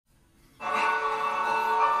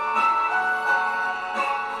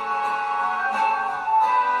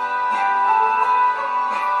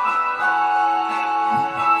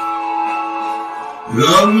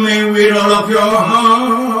Love me with all of your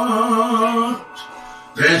heart.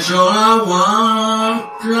 That's all I want,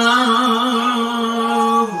 love.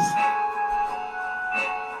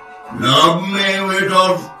 Love me with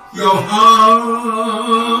all your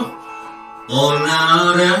heart, or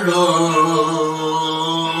not at all.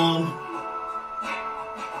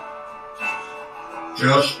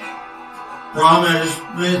 Just promise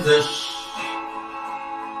me this,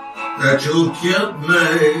 that you'll give me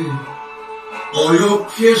all your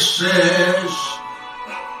kisses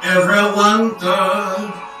every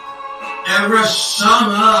winter, every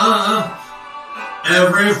summer,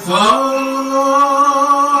 every fall.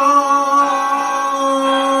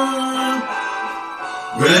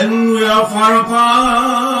 When we are far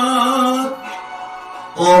apart,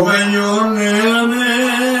 or when you're near me,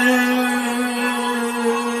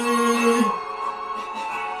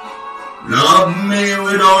 love me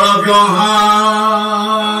with all of your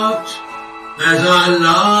heart, as I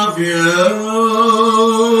love you.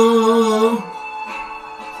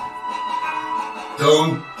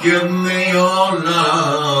 Don't give me your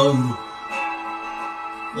love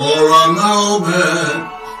for a moment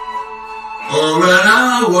or an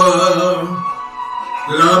hour.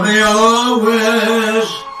 Love me always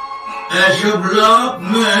as you've loved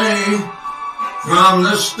me from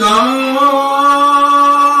the start,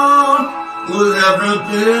 with every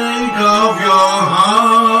beat of your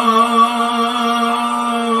heart.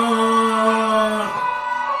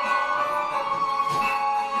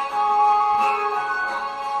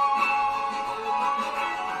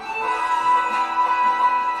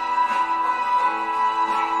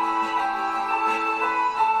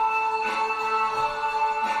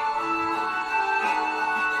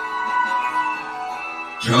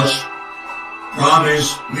 Just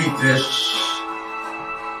promise me this,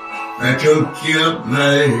 that you'll give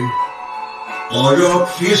me all your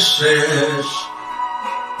kisses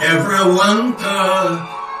every winter,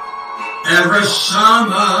 every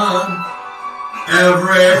summer,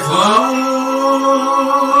 every fall.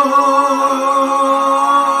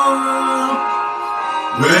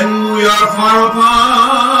 When we are far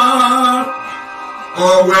apart,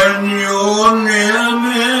 or when you're near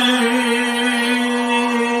me,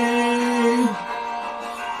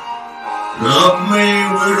 love me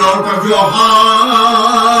with all of your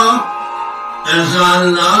heart, as I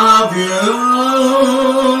love you.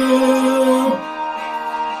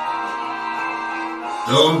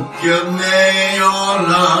 Don't give me your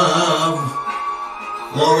love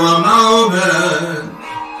for a moment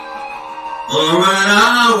or an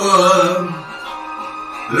hour.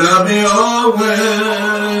 Love me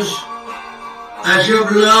always as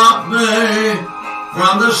you've loved me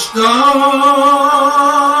from the start,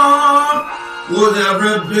 with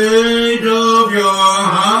every beat of your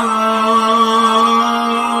heart.